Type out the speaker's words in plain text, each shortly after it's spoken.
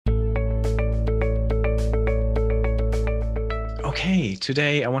Okay,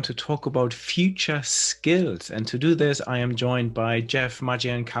 today I want to talk about future skills. And to do this, I am joined by Jeff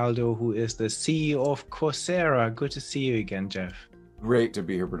Magiancaldo, who is the CEO of Coursera. Good to see you again, Jeff. Great to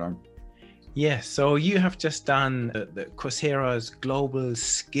be here, Bernard. Yes, so you have just done the Coursera's Global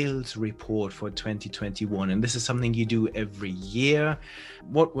Skills Report for 2021, and this is something you do every year.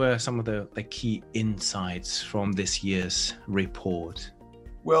 What were some of the key insights from this year's report?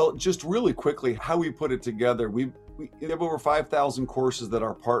 Well, just really quickly, how we put it together, we have over 5,000 courses that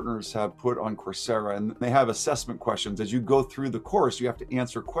our partners have put on Coursera, and they have assessment questions. As you go through the course, you have to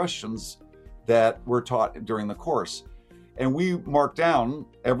answer questions that were taught during the course. And we mark down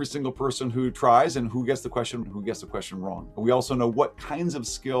every single person who tries and who gets the question wrong. We also know what kinds of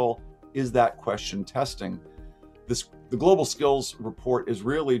skill is that question testing. The Global Skills Report is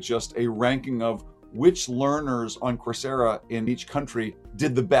really just a ranking of which learners on Coursera in each country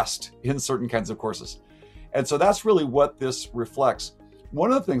did the best in certain kinds of courses. And so that's really what this reflects. One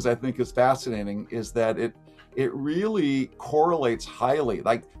of the things I think is fascinating is that it really correlates highly,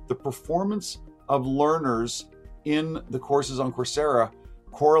 like the performance of learners in the courses on Coursera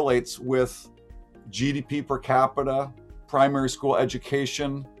correlates with GDP per capita, primary school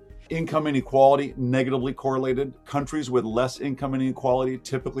education, income inequality, negatively correlated. Countries with less income inequality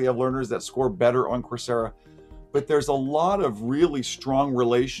typically have learners that score better on Coursera. But there's a lot of really strong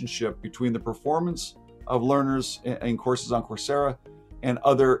relationship between the performance of learners in courses on Coursera and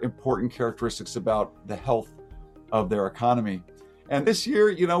other important characteristics about the health of their economy. And this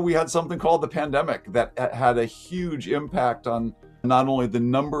year, we had something called the pandemic that had a huge impact on not only the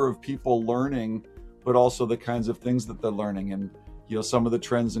number of people learning, but also the kinds of things that they're learning. And, some of the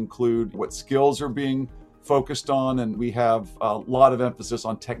trends include what skills are being focused on. And we have a lot of emphasis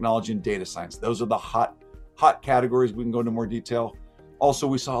on technology and data science. Those are the hot categories. We can go into more detail. Also,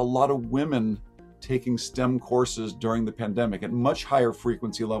 we saw a lot of women taking STEM courses during the pandemic at much higher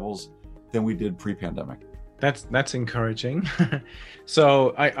frequency levels than we did pre-pandemic. That's encouraging.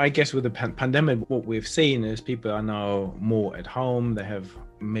 So I guess with the pandemic, what we've seen is people are now more at home. They have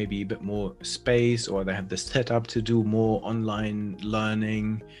maybe a bit more space, or they have the setup to do more online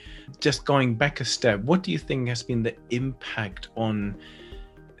learning. Just going back a step, what do you think has been the impact on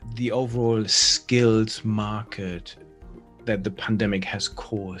the overall skills market that the pandemic has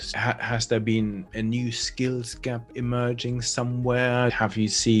caused? Has there been a new skills gap emerging somewhere? Have you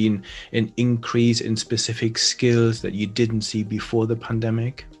seen an increase in specific skills that you didn't see before the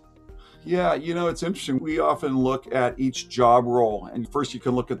pandemic? Yeah, it's interesting. We often look at each job role, and first you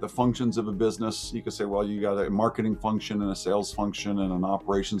can look at the functions of a business. You can say, well, you got a marketing function and a sales function and an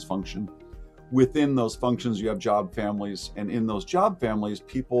operations function. Within those functions, you have job families, and in those job families,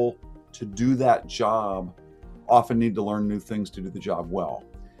 people to do that job often need to learn new things to do the job well.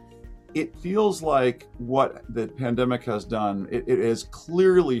 It feels like what the pandemic has done, it has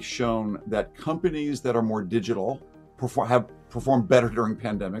clearly shown that companies that are more digital have performed better during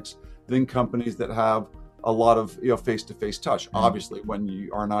pandemics than companies that have a lot of face-to-face touch. Obviously, when you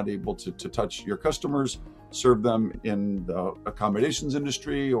are not able to touch your customers, serve them in the accommodations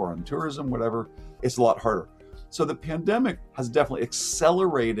industry or in tourism, whatever, it's a lot harder. So the pandemic has definitely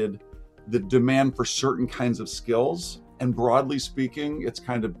accelerated the demand for certain kinds of skills. And broadly speaking, it's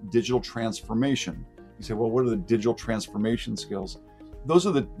kind of digital transformation. You say, well, what are the digital transformation skills? Those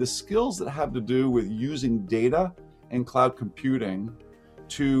are the skills that have to do with using data and cloud computing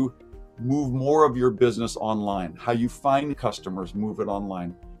to move more of your business online. How you find customers, move it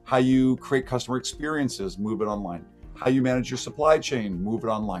online. How you create customer experiences, move it online. How you manage your supply chain, move it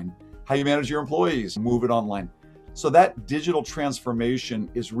online. How you manage your employees, move it online. So that digital transformation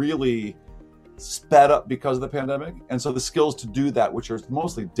is really sped up because of the pandemic. And so the skills to do that, which are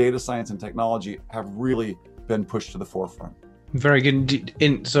mostly data science and technology, have really been pushed to the forefront. Very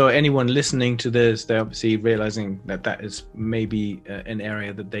good. So anyone listening to this, they're obviously realizing that is maybe an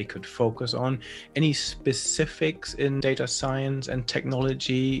area that they could focus on. Any specifics in data science and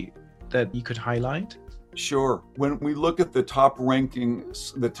technology that you could highlight? Sure. When we look at the top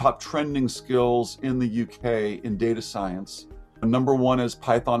rankings, the top trending skills in the UK in data science, number one is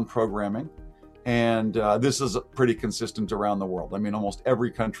Python programming. And this is pretty consistent around the world. I mean, almost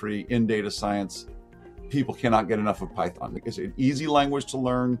every country in data science, people cannot get enough of Python. It's an easy language to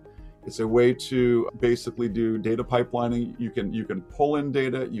learn. It's a way to basically do data pipelining. You can pull in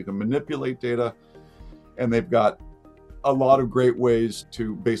data, you can manipulate data, and they've got a lot of great ways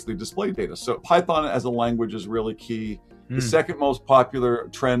to basically display data. So Python as a language is really key. The second most popular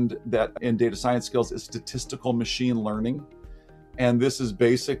trend that in data science skills is statistical machine learning. And this is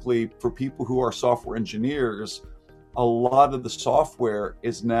basically for people who are software engineers, a lot of the software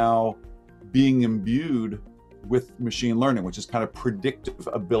is now being imbued with machine learning, which is kind of predictive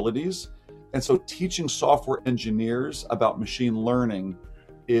abilities. And so teaching software engineers about machine learning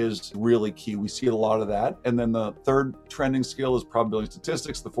is really key. We see a lot of that. And then the third trending skill is probability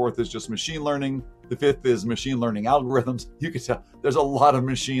statistics. The fourth is just machine learning. The fifth is machine learning algorithms. You can tell there's a lot of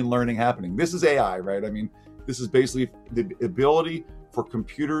machine learning happening. This is AI, right? I mean, this is basically the ability for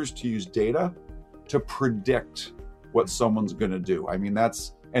computers to use data to predict what someone's going to do. I mean,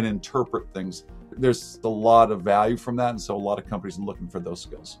 and interpret things. There's a lot of value from that. And so a lot of companies are looking for those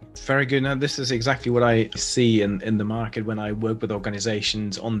skills. Very good. Now, this is exactly what I see in the market when I work with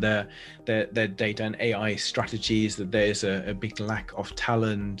organizations on their data and AI strategies, that there is a big lack of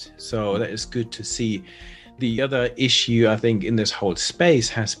talent. So that is good to see. The other issue, I think, in this whole space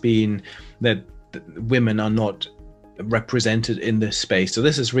has been that women are not represented in this space. So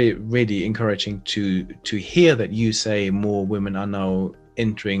this is really encouraging to hear that you say more women are now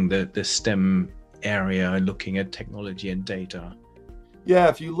entering the STEM area, looking at technology and data. Yeah,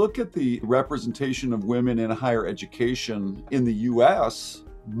 if you look at the representation of women in higher education in the US,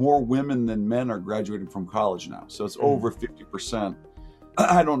 more women than men are graduating from college now. So it's over 50%.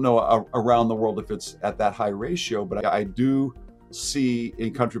 I don't know around the world if it's at that high ratio, but I do see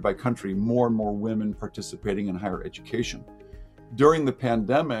in country by country more and more women participating in higher education. During the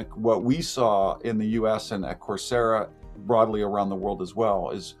pandemic, what we saw in the US and at Coursera, broadly around the world as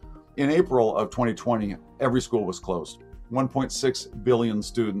well, is in April of 2020, every school was closed. 1.6 billion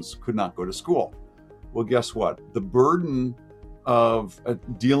students could not go to school. Well, guess what? The burden of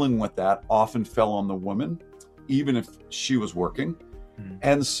dealing with that often fell on the woman, even if she was working.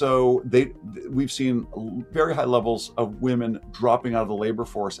 And so we've seen very high levels of women dropping out of the labor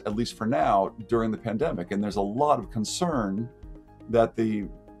force, at least for now, during the pandemic. And there's a lot of concern that the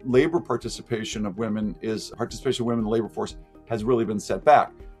participation of women in the labor force has really been set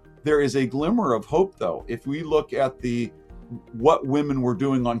back. There is a glimmer of hope, though. If we look at what women were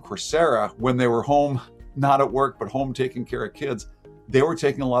doing on Coursera when they were home, not at work, but home taking care of kids, they were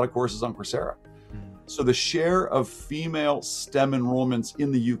taking a lot of courses on Coursera. So the share of female STEM enrollments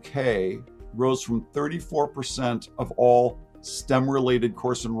in the UK rose from 34% of all STEM-related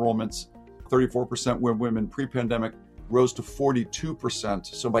course enrollments, 34% were women pre-pandemic, rose to 42%,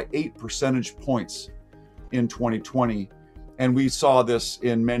 so by 8 percentage points in 2020. And we saw this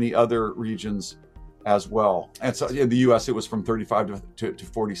in many other regions as well. And so in the US, it was from 35 to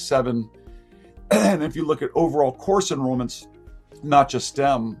 47. And if you look at overall course enrollments, not just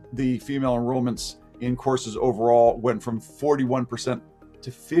STEM, the female enrollments in courses overall went from 41%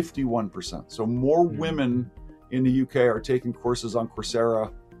 to 51%. So more women in the UK are taking courses on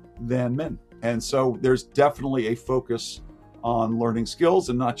Coursera than men. And so there's definitely a focus on learning skills,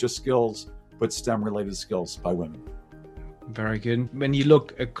 and not just skills, but STEM related skills by women. Very good. When you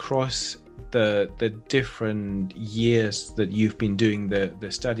look across the different years that you've been doing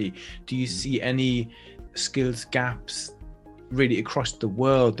the study, do you see any skills gaps really across the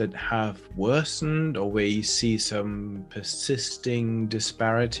world that have worsened, or where you see some persisting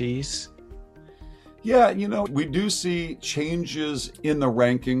disparities? Yeah, we do see changes in the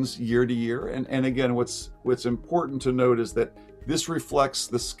rankings year to year. And again, what's important to note is that this reflects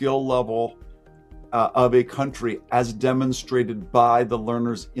the skill level of a country as demonstrated by the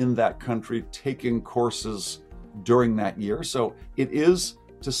learners in that country taking courses during that year. So it is,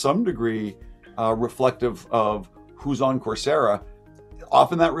 to some degree, reflective of who's on Coursera.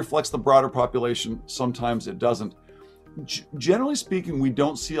 Often that reflects the broader population. Sometimes it doesn't. Generally speaking, we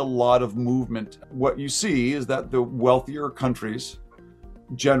don't see a lot of movement. What you see is that the wealthier countries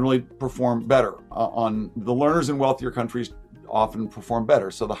generally perform better. On the learners in wealthier countries often perform better.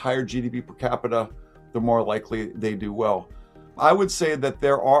 So the higher GDP per capita, the more likely they do well. I would say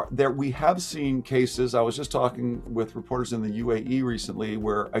that we have seen cases. I was just talking with reporters in the UAE recently,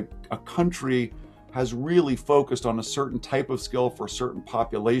 where a country has really focused on a certain type of skill for a certain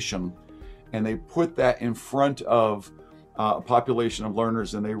population, and they put that in front of a population of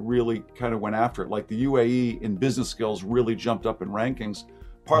learners, and they really kind of went after it. Like the UAE in business skills really jumped up in rankings,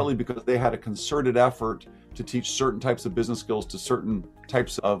 partly because they had a concerted effort to teach certain types of business skills to certain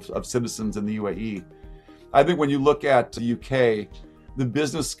types of citizens in the UAE. I think when you look at the UK, the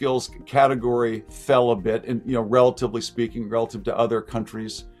business skills category fell a bit, and relatively speaking, relative to other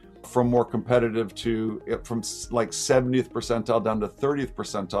countries, from more competitive from like 70th percentile down to 30th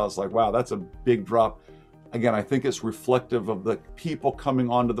percentile. It's like, wow, that's a big drop. Again, I think it's reflective of the people coming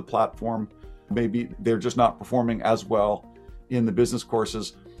onto the platform. Maybe they're just not performing as well in the business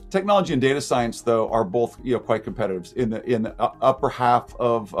courses. Technology and data science, though, are both quite competitive. In the upper half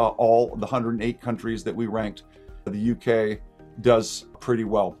of all the 108 countries that we ranked, the UK does pretty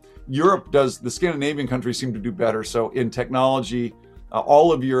well. The Scandinavian countries seem to do better. So in technology,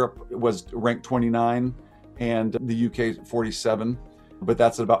 all of Europe was ranked 29 and the UK 47, but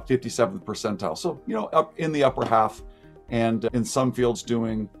that's at about 57th percentile. So, up in the upper half, and in some fields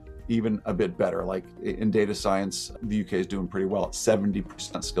doing even a bit better. Like in data science, the UK is doing pretty well at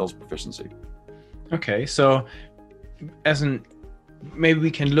 70% skills proficiency. Okay, so maybe we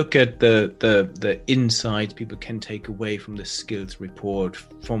can look at the insights people can take away from the skills report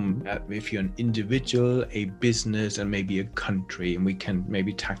from if you're an individual, a business, and maybe a country, and we can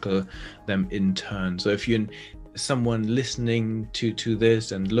maybe tackle them in turn. So if you're someone listening to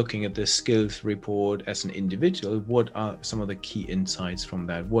this and looking at the skills report as an individual, what are some of the key insights from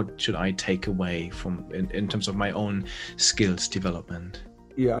that? What should I take away from in terms of my own skills development?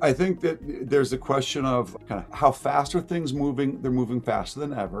 Yeah, I think that there's a question of kind of how fast are things moving? They're moving faster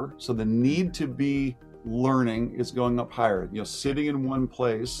than ever. So the need to be learning is going up higher. Sitting in one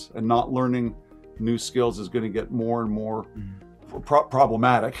place and not learning new skills is going to get more and more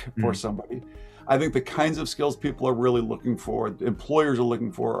problematic for somebody. I think the kinds of skills people are really looking for, employers are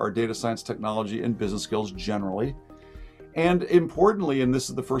looking for, are data science, technology, and business skills generally. And importantly, and this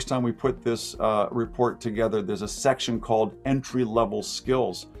is the first time we put this report together, there's a section called entry-level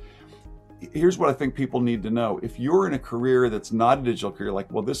skills. Here's what I think people need to know. If you're in a career that's not a digital career,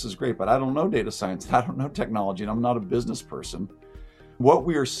 like, well, this is great, but I don't know data science, I don't know technology, and I'm not a business person. What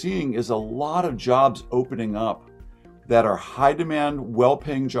we are seeing is a lot of jobs opening up that are high demand,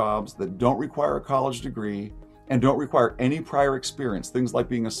 well-paying jobs that don't require a college degree and don't require any prior experience. Things like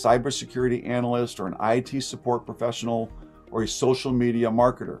being a cybersecurity analyst or an IT support professional or a social media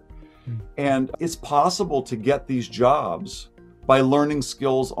marketer. And it's possible to get these jobs by learning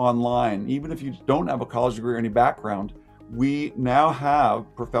skills online. Even if you don't have a college degree or any background, we now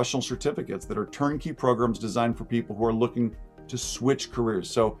have professional certificates that are turnkey programs designed for people who are looking to switch careers.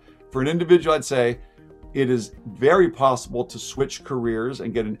 So for an individual, I'd say it is very possible to switch careers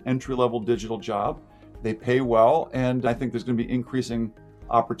and get an entry-level digital job. They pay well, and I think there's going to be increasing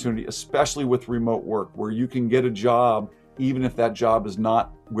opportunity, especially with remote work, where you can get a job even if that job is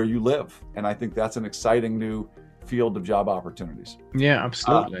not where you live. And I think that's an exciting new field of job opportunities. Yeah,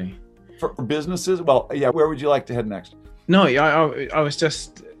 absolutely. For businesses, well, yeah, where would you like to head next? No, I was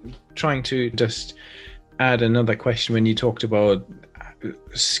just trying to add another question when you talked about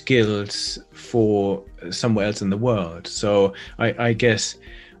skills for somewhere else in the world. So I guess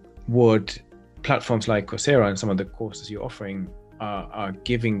what platforms like Coursera and some of the courses you're offering are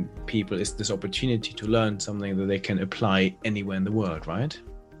giving people is this opportunity to learn something that they can apply anywhere in the world, right?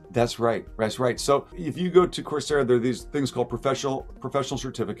 That's right. That's right. So if you go to Coursera, there are these things called professional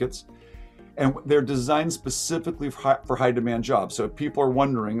certificates, and they're designed specifically for high demand jobs. So if people are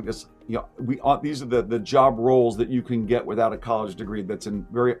wondering this, these are the job roles that you can get without a college degree that's in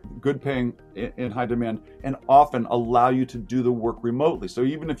very good paying in high demand and often allow you to do the work remotely. So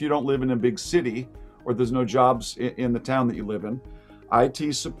even if you don't live in a big city or there's no jobs in the town that you live in,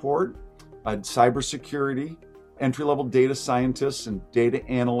 IT support, cybersecurity, entry-level data scientists and data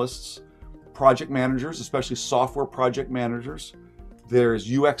analysts, project managers, especially software project managers.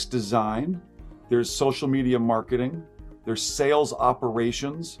 There's UX design, there's social media marketing, there's sales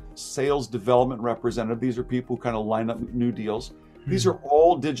operations, sales development representative. These are people who kind of line up new deals. These are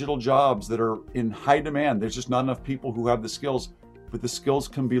all digital jobs that are in high demand. There's just not enough people who have the skills, but the skills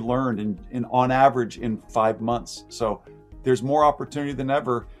can be learned in on average in 5 months. So there's more opportunity than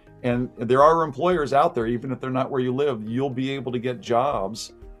ever. And there are employers out there, even if they're not where you live, you'll be able to get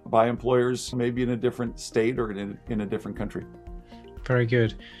jobs by employers maybe in a different state or in a different country. Very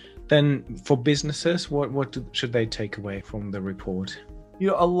good. Then for businesses, what should they take away from the report?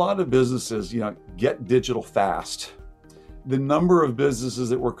 A lot of businesses, get digital fast. The number of businesses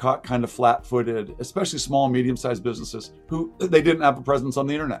that were caught kind of flat-footed, especially small and medium-sized businesses, who they didn't have a presence on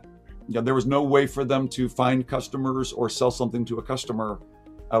the internet. There was no way for them to find customers or sell something to a customer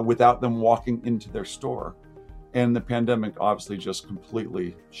without them walking into their store. And the pandemic obviously just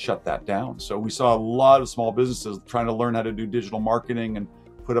completely shut that down. So we saw a lot of small businesses trying to learn how to do digital marketing and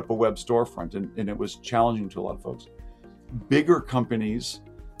put up a web storefront, and it was challenging to a lot of folks. Bigger companies,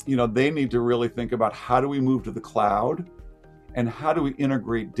 they need to really think about how do we move to the cloud and how do we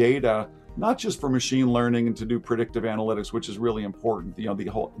integrate data, not just for machine learning and to do predictive analytics, which is really important,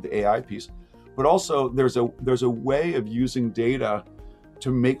 the AI piece, but also there's a way of using data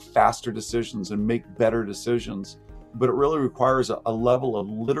to make faster decisions and make better decisions. But it really requires a level of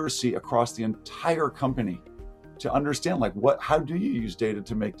literacy across the entire company to understand, how do you use data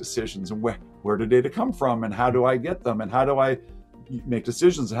to make decisions, and where do data come from, and how do I get them, and how do I make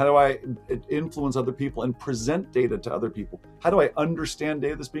decisions? How do I influence other people and present data to other people? How do I understand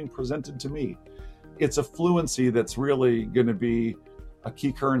data that's being presented to me? It's a fluency that's really going to be a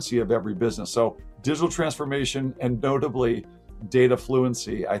key currency of every business. So digital transformation, and notably data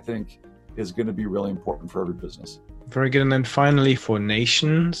fluency, I think is going to be really important for every business. Very good. And then finally, for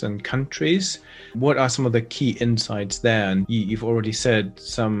nations and countries, what are some of the key insights there? And you've already said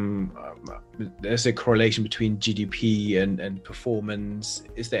there's a correlation between GDP and performance.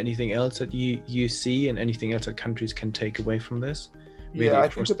 Is there anything else that you see, and anything else that countries can take away from this? Really, I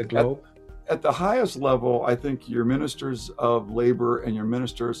across think the globe? At the highest level, I think your ministers of labor and your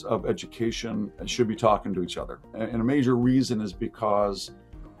ministers of education should be talking to each other. And a major reason is because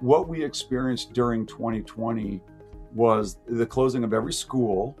what we experienced during 2020 was the closing of every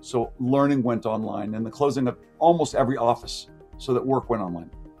school, so learning went online, and the closing of almost every office so that work went online.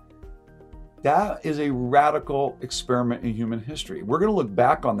 That is a radical experiment in human history. We're going to look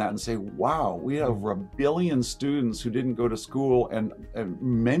back on that and say, wow, we have over 1 billion students who didn't go to school and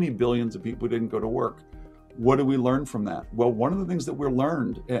many billions of people who didn't go to work. What do we learn from that? Well, one of the things that we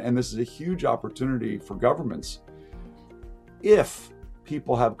learned, and this is a huge opportunity for governments, if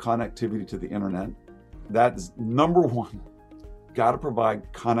people have connectivity to the internet, that is number one. Got to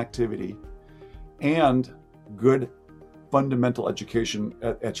provide connectivity and good fundamental education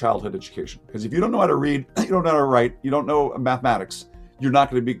at childhood education. Because if you don't know how to read, you don't know how to write, you don't know mathematics, you're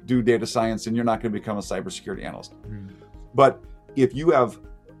not going to do data science, and you're not going to become a cybersecurity analyst. But if you have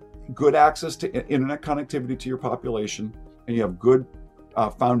good access to internet connectivity to your population, and you have good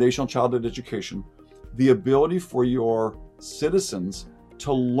foundational childhood education, the ability for your citizens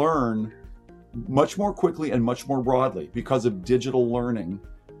to learn much more quickly and much more broadly because of digital learning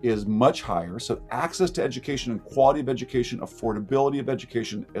is much higher. So access to education and quality of education, affordability of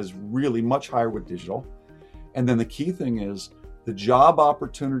education is really much higher with digital. And then the key thing is the job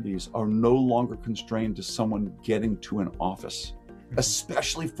opportunities are no longer constrained to someone getting to an office,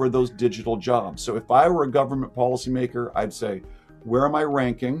 especially for those digital jobs. So if I were a government policymaker, I'd say, where am I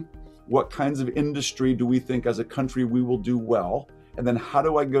ranking? What kinds of industry do we think as a country we will do well? And then how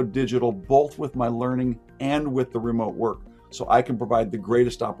do I go digital, both with my learning and with the remote work, so I can provide the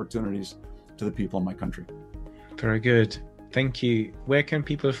greatest opportunities to the people in my country? Very good. Thank you. Where can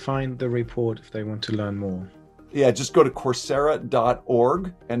people find the report if they want to learn more? Yeah, just go to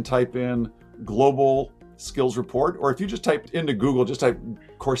Coursera.org and type in Global Skills Report. Or if you just type into Google, just type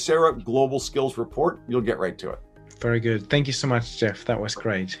Coursera Global Skills Report, you'll get right to it. Very good. Thank you so much, Jeff. That was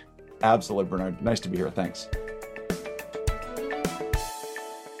great. Absolutely, Bernard. Nice to be here. Thanks.